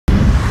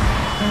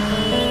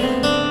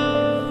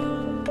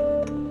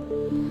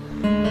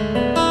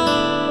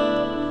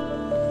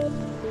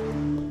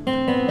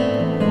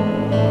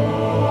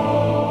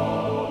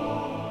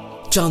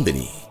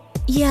Chandini.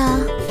 Yeah.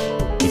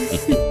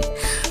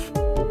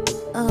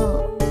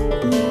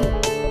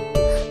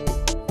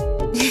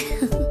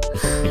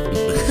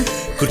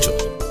 కూర్చో.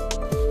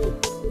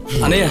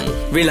 అన్నయ్య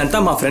వీళ్ళంతా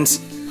మా ఫ్రెండ్స్.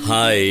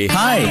 హాయ్.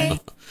 హాయ్.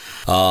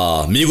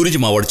 మీ గురించి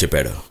మా వాడు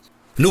చెప్పాడు.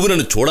 నువ్వు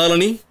నన్ను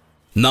చూడాలని,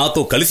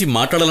 నాతో కలిసి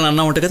మాట్లాడాలని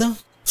అన్నావంట కదా.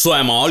 So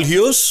I'm all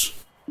here's.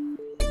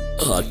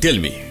 Tell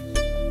me.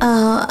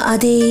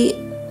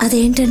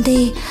 అదేంటంటే,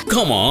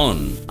 come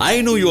on, I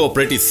know you are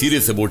pretty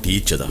serious about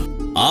each other.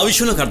 ఆ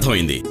విషయం నాకు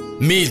అర్థమైంది.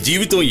 మీ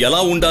జీవితం ఎలా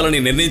ఉండాలని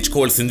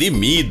నిర్ణయించుకోవాల్సింది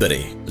మీ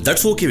ఇద్దరే.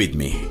 That's okay with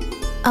me.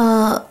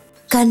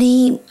 కానీ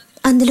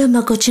అందులో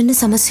మాకు చిన్న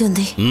సమస్య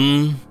ఉంది.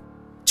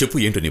 చెప్పు,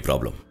 ఏంటో నీ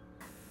ప్రాబ్లం?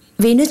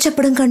 వేణు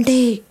చెప్పడం కంటే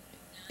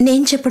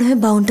నేను చెప్పడమే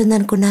బాగుంటుంది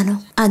అనుకున్నాను.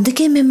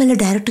 అందుకే మిమ్మల్ని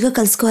డైరెక్ట్గా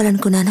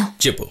కలుసుకోవాలనుకున్నాను.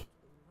 చెప్పు.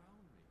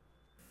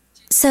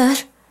 సార్,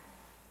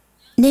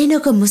 నేను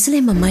ఒక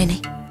ముస్లిం అమ్మాయిని.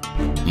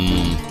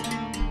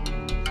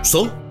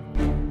 సో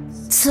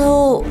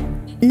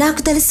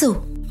నాకు తెలుసు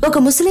ఒక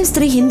ముస్లిం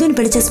స్త్రీ హిందూని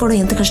పెళ్లి చేసుకోవడం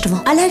ఎంత కష్టమో,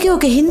 అలాగే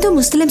ఒక హిందూ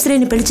ముస్లిం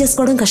స్త్రీని పెళ్లి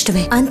చేసుకోవడం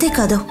కష్టమే.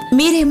 అంతేకాదు,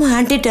 మీరేమో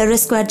యాంటీ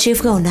టెర్రరిస్ట్ స్క్వాడ్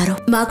చీఫ్ గా ఉన్నారు.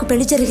 మాకు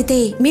పెళ్లి జరిగితే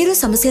మీరు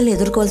సమస్యలను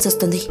ఎదుర్కోవాల్సి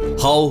వస్తుంది.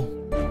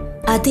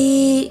 అది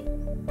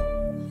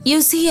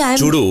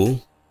చూడు,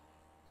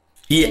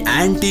 ఈ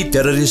యాంటీ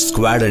టెర్రరిస్ట్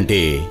స్క్వాడ్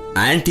అంటే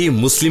యాంటీ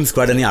ముస్లిం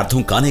స్క్వాడ్ అని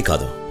అర్థం కానే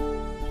కాదు.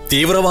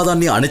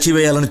 తీవ్రవాదాన్ని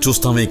అణచివేయాలని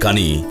చూస్తామే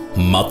కానీ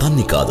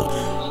మతాన్ని కాదు.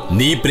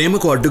 నీ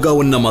ప్రేమకు అడ్డుగా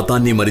ఉన్న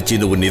మతాన్ని మరిచి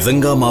నువ్వు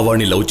నిజంగా మా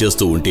వాడిని లవ్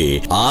చేస్తూ ఉంటే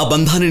ఆ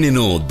బంధాన్ని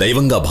నేను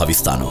దైవంగా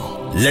భావిస్తాను.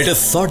 Let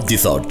us sort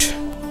this out.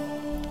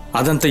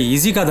 అదంత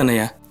ఈజీ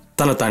కాదన్నయ్య.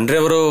 తన తండ్రి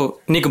ఎవరో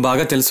నీకు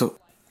బాగా తెలుసు,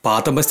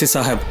 పాత బస్తీ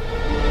Saheb.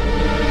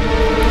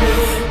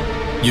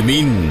 You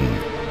mean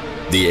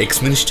the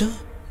ex-minister?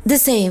 The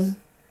same.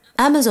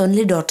 I'm his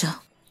only daughter.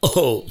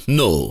 Oh,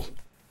 no.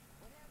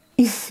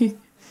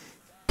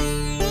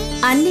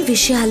 అన్ని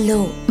విషయాల్లో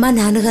మా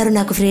నాన్నగారు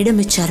నాకు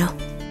ఫ్రీడమ్ ఇచ్చారు.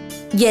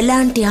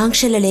 ఎలాంటి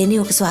ఆంక్షలు లేని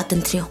ఒక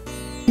స్వాతంత్ర్యం.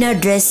 నా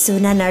డ్రెస్,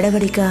 నా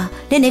నడవడిక,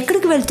 నేను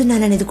ఎక్కడికి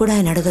వెళ్తున్నాననేది కూడా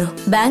ఆయన అడగరు.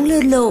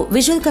 బెంగళూరులో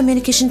visual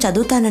communication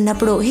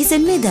చదువుతానన్నప్పుడు he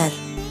send me there.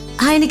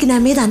 ఆయనకి నా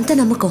మీద అంత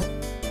నమ్మకం.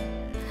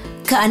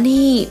 కానీ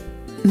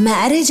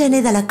మ్యారేజ్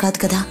అనేది అలా కాదు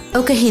కదా.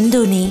 ఒక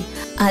హిందూని,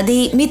 అది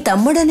మీ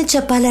తమ్ముడని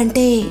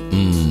చెప్పాలంటే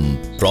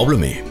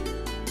ప్రాబ్లమే.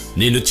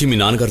 నేనొచ్చి మీ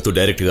నాన్నగారితో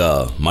డైరెక్ట్ గా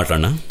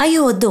మాట్లాడినా?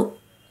 అయ్యో వద్దు,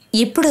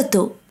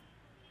 ఇప్పుడొద్దు.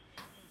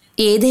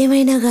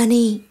 ఏదేమైనా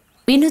గానీ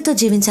వినుతో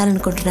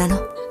జీవించాలనుకుంటున్నాను.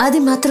 అది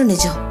మాత్రం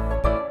నిజం.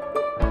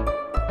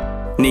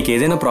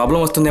 నీకేదైనా ప్రాబ్లం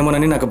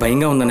వస్తుందేమోనని నాకు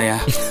భయంగా ఉందన్నయ్య.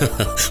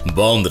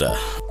 బాగుందిరా.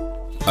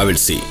 I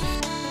will see.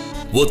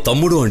 ఓ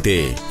తమ్ముడు అంటే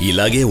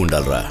ఇలాగే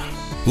ఉండాలిరా.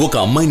 ఒక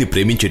అమ్మాయిని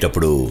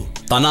ప్రేమించేటప్పుడు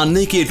తన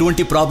అన్నయ్యకి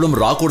ఎటువంటి ప్రాబ్లం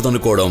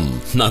రాకూడదనుకోవడం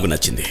నాకు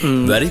నచ్చింది.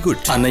 Very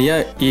good. అన్నయ్య,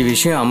 ఈ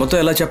విషయం అమ్మతో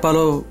ఎలా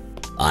చెప్పాలో?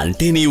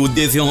 అంటే నీ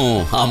ఉద్దేశం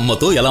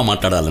అమ్మతో ఎలా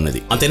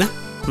మాట్లాడాలన్నది, అంతేనా?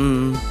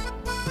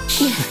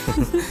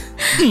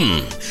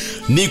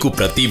 నీకు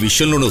ప్రతి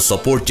విషయంలోనూ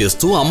సపోర్ట్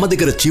చేస్తూ అమ్మ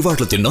దగ్గర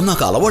చీవాట్లు తినడం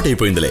నాకు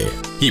అలవాటైపోయిందిలే.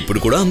 ఇప్పుడు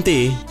కూడా అంతే.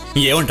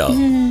 ఏమంటావు?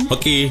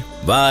 Okay,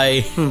 bye.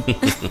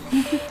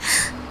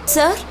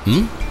 Sir,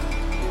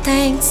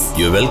 thanks.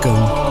 You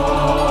welcome.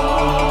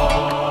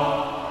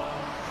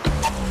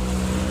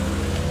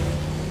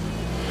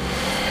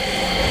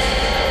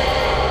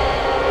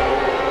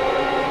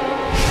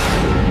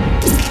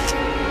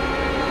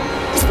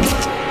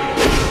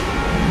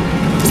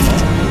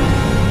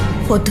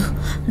 వద్దు,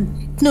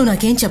 నువ్వు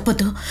నాకేం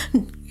చెప్పొద్దు.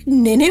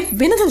 నేనేం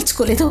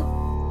వినదలుచుకోలేదు.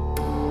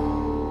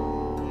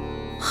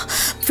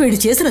 వీడు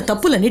చేసిన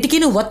తప్పులన్నిటికీ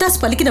నువ్వు వత్తాసు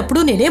పలికినప్పుడు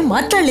నేనేం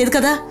మాట్లాడలేదు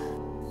కదా.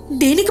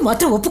 దేనికి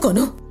మాత్రం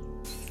ఒప్పుకోను.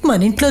 మన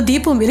ఇంట్లో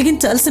దీపం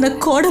వెలిగించాల్సిన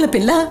కోడల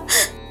పిల్ల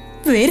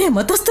వేరే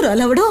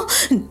మతస్థురాలవడం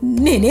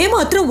నేనే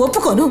మాత్రం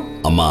ఒప్పుకోను.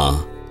 అమ్మా,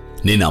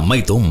 నేను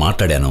అమ్మాయితో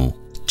మాట్లాడాను.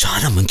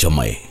 చాలా మంచి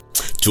అమ్మాయి.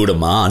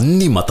 చూడమ్మా,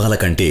 అన్ని మతాల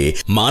కంటే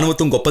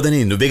మానవత్వం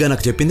గొప్పదని నువ్వేగా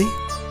నాకు చెప్పింది.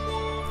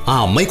 ఆ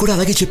అమ్మాయి కూడా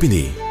అలాగే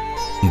చెప్పింది.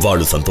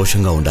 వాళ్ళు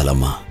సంతోషంగా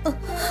ఉండాలమ్మా.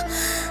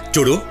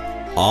 చూడు,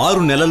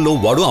 6 నెలల్లో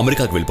వాడు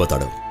అమెరికాకు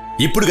వెళ్ళిపోతాడు.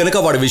 ఇప్పుడు గనక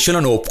వాడి విషయంలో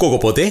నువ్వు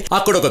ఒప్పుకోకపోతే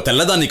అక్కడ ఒక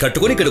తెల్లదాన్ని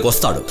కట్టుకుని ఇక్కడికి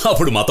వస్తాడు.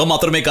 అప్పుడు మతం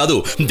మాత్రమే కాదు,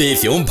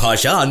 దేశం,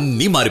 భాష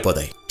అన్నీ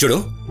మారిపోతాయి. చూడు,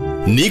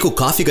 నీకు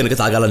కాఫీ కనుక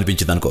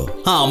తాగాలనిపించింది అనుకో,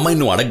 ఆ అమ్మాయి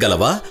నువ్వు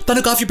అడగగలవా?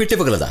 తను కాఫీ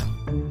పెట్టివ్వగలదా?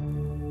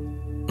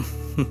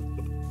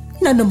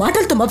 నన్ను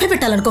మాటలతో మభ్య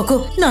పెట్టాలనుకోకు.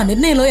 నా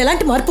నిర్ణయంలో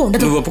ఎలాంటి మార్పు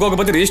ఉండదు. నువ్వు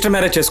ఒప్పుకోకపోతే రిజిస్టర్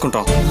మ్యారేజ్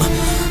చేసుకుంటావు.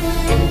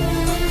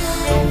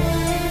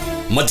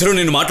 మధ్యలో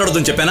నేను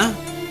మాట్లాడొద్దని చెప్పానా?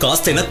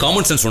 కాస్తైనా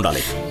కామన్ సెన్స్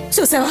ఉండాలి.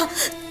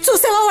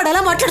 చూసావా వాడు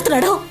ఎలా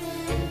మాట్లాడుతున్నాడు?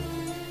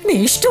 మీ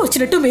ఇష్టం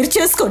వచ్చినట్టు మీరు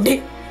చేసుకోండి.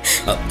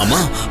 అమ్మా,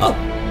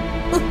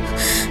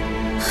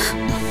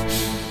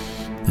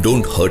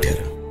 డోంట్ హర్ట్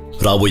హెర్.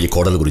 రాబోయే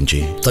కోడల గురించి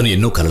తను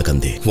ఎన్నో కలలు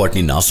కంది.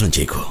 వాటిని నాశనం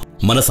చేయకు.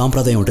 మన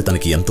సాంప్రదాయం అంటే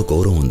తనకి ఎంతో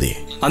గౌరవం ఉంది.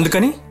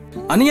 అందుకని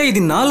అన్నయ్య,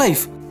 ఇది నా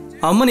లైఫ్.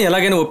 అమ్మని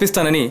ఎలాగైనా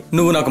ఒప్పిస్తానని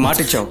నువ్వు నాకు మాట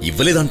ఇచ్చావు.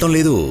 ఇవ్వలేదంటాం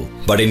లేదు,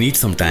 but I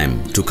need some time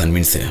to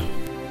convince her.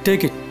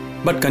 Take it,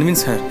 but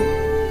convince her.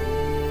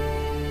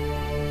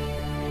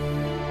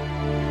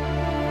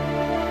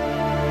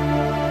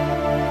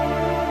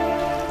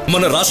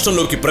 మన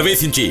రాష్ట్రంలోకి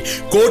ప్రవేశించి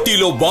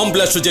కోటిలో బాంబ్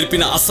బ్లాస్ట్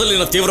జరిపిన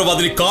అసలైన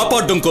తీవ్రవాదిని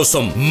కాపాడడం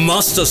కోసం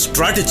master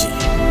strategy.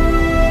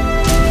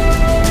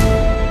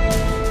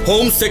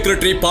 Home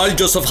secretary Paul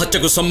Joseph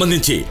హత్యకు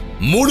సంబంధించి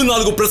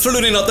 3-4 ప్రశ్నలు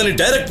నేను అతన్ని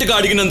డైరెక్ట్ గా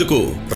అడిగినందుకు